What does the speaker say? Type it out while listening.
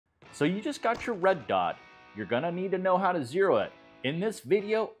So you just got your red dot. You're gonna need to know how to zero it. In this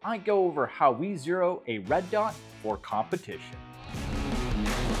video, I go over how we zero a red dot for competition.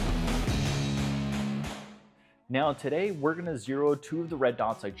 Now today, we're gonna zero two of the red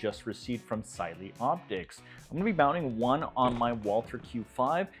dots I just received from Cyelee Optics. I'm gonna be mounting one on my Walther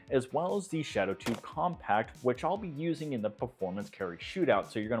Q5, as well as the Shadow 2 Compact, which I'll be using in the Performance Carry Shootout,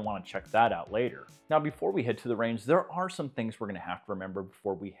 so you're gonna wanna check that out later. Now before we head to the range, there are some things we're gonna have to remember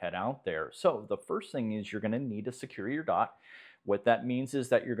before we head out there. So the first thing is you're gonna need to secure your dot. What that means is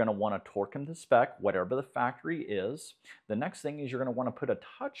that you're going to want to torque them to spec, whatever the factory is. The next thing is you're going to want to put a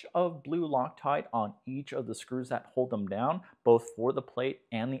touch of blue Loctite on each of the screws that hold them down, both for the plate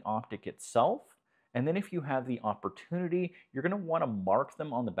and the optic itself. And then if you have the opportunity, you're going to want to mark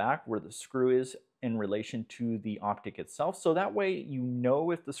them on the back where the screw is in relation to the optic itself. So that way you know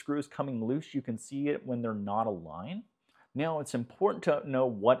if the screw is coming loose, you can see it when they're not aligned. Now it's important to know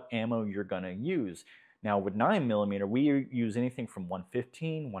what ammo you're going to use. Now with 9mm, we use anything from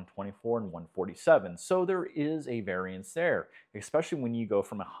 115, 124, and 147. So there is a variance there, especially when you go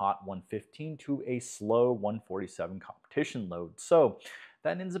from a hot 115 to a slow 147 competition load. So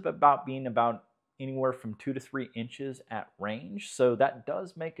that ends up being about anywhere from 2 to 3 inches at range. So that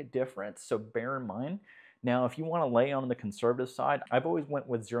does make a difference, so bear in mind. Now, if you want to lay on the conservative side, I've always went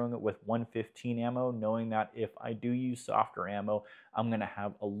with zeroing it with 115 ammo, knowing that if I do use softer ammo, I'm going to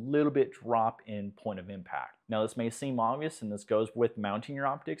have a little bit drop in point of impact. Now, this may seem obvious, and this goes with mounting your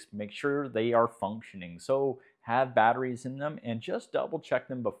optics. Make sure they are functioning. So have batteries in them and just double check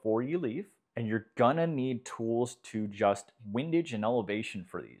them before you leave. And you're gonna need tools to adjust windage and elevation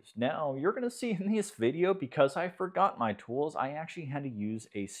for these. Now, you're gonna see in this video, because I forgot my tools, I actually had to use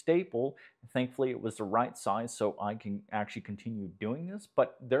a staple. Thankfully, it was the right size, so I can actually continue doing this.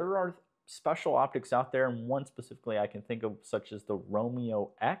 But there are special optics out there, and one specifically I can think of, such as the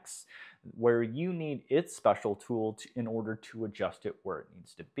Romeo X, where you need its special tool in order to adjust it where it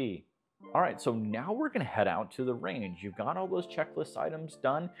needs to be. All right, so now we're gonna head out to the range. You've got all those checklist items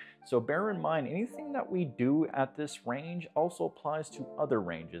done, so bear in mind, anything that we do at this range also applies to other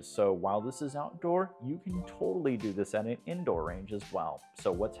ranges. So while this is outdoor, you can totally do this at an indoor range as well.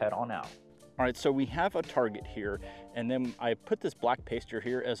 So let's head on out. All right, so we have a target here, and then I put this black paster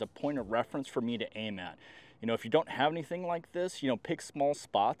here as a point of reference for me to aim at. You know, if you don't have anything like this, you know, pick small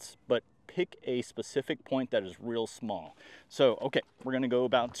spots, but pick a specific point that is real small. So, okay, we're gonna go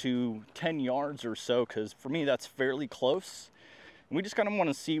about to 10 yards or so, because for me that's fairly close. And we just kind of want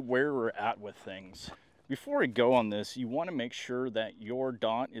to see where we're at with things. Before we go on this, you want to make sure that your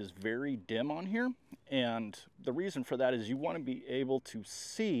dot is very dim on here. And the reason for that is you want to be able to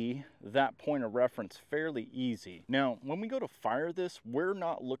see that point of reference fairly easy. Now, when we go to fire this, we're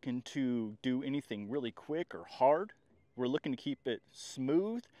not looking to do anything really quick or hard. We're looking to keep it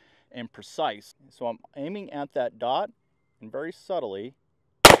smooth and precise. So I'm aiming at that dot and very subtly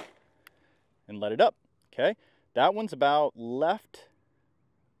and let it up. Okay, that one's about left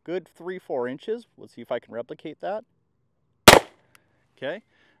good 3-4 inches. Let's see if I can replicate that. Okay,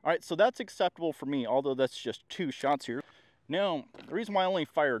 all right, so that's acceptable for me, although that's just 2 shots here. Now, the reason why I only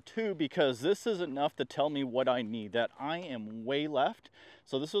fire 2, because this is enough to tell me what I need, that I am way left.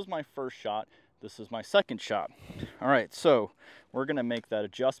 So this was my first shot. This is my second shot. All right, so we're gonna make that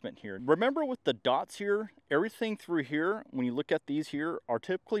adjustment here. Remember with the dots here, everything through here, when you look at these here, are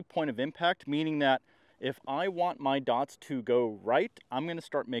typically point of impact, meaning that if I want my dots to go right, I'm gonna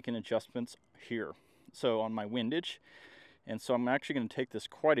start making adjustments here. So on my windage. And so I'm actually gonna take this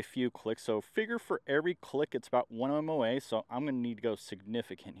quite a few clicks. So figure for every click, it's about 1 MOA. So I'm gonna need to go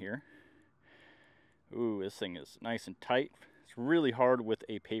significant here. Ooh, this thing is nice and tight. It's really hard with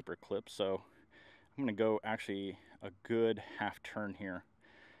a paper clip. So I'm gonna go actually a good half turn here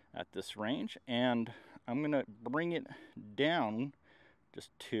at this range, and I'm gonna bring it down just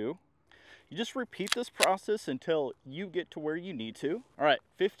 2. You just repeat this process until you get to where you need to. All right,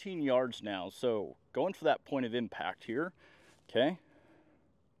 15 yards now. So going for that point of impact here, okay?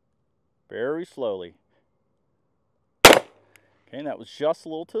 Very slowly. Okay, and that was just a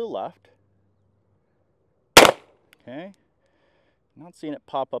little to the left. Okay, not seeing it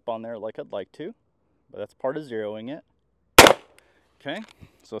pop up on there like I'd like to, but that's part of zeroing it. Okay,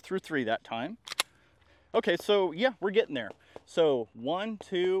 so through 3 that time. Okay, so yeah, we're getting there. So 1,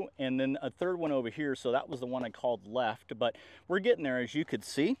 2, and then a third one over here. So that was the one I called left, but we're getting there, as you could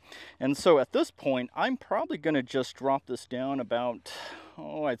see. And so at this point, I'm probably gonna just drop this down about,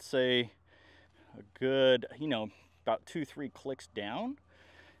 oh, I'd say a good, you know, about 2-3 clicks down.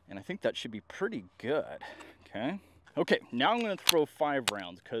 And I think that should be pretty good, okay? Okay, now I'm going to throw 5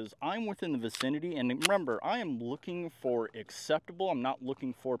 rounds because I'm within the vicinity, and remember, I am looking for acceptable. I'm not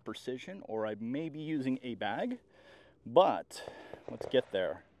looking for precision, or I may be using a bag, but let's get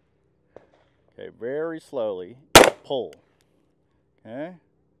there. Okay, very slowly, pull. Okay,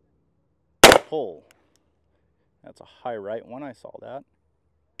 pull. That's a high right one, I saw that.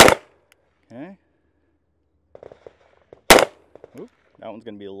 Okay. Oop, that one's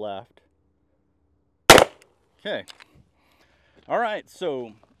going to be left. Okay. All right,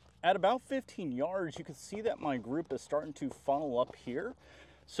 so at about 15 yards, you can see that my group is starting to funnel up here.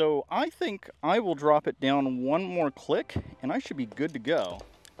 So I think I will drop it down one more click and I should be good to go.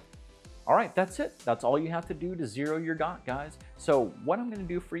 All right, that's it. That's all you have to do to zero your dot, guys. So what I'm going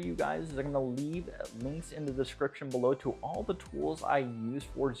to do for you guys is I'm going to leave links in the description below to all the tools I use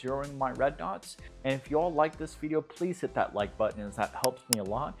for zeroing my red dots. And if you all like this video, please hit that like button, as that helps me a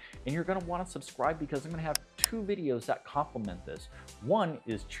lot. And you're going to want to subscribe because I'm going to have 2 videos that complement this. One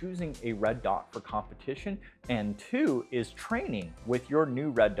is choosing a red dot for competition, and 2 is training with your new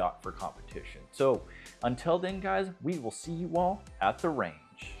red dot for competition. So until then, guys, we will see you all at the range.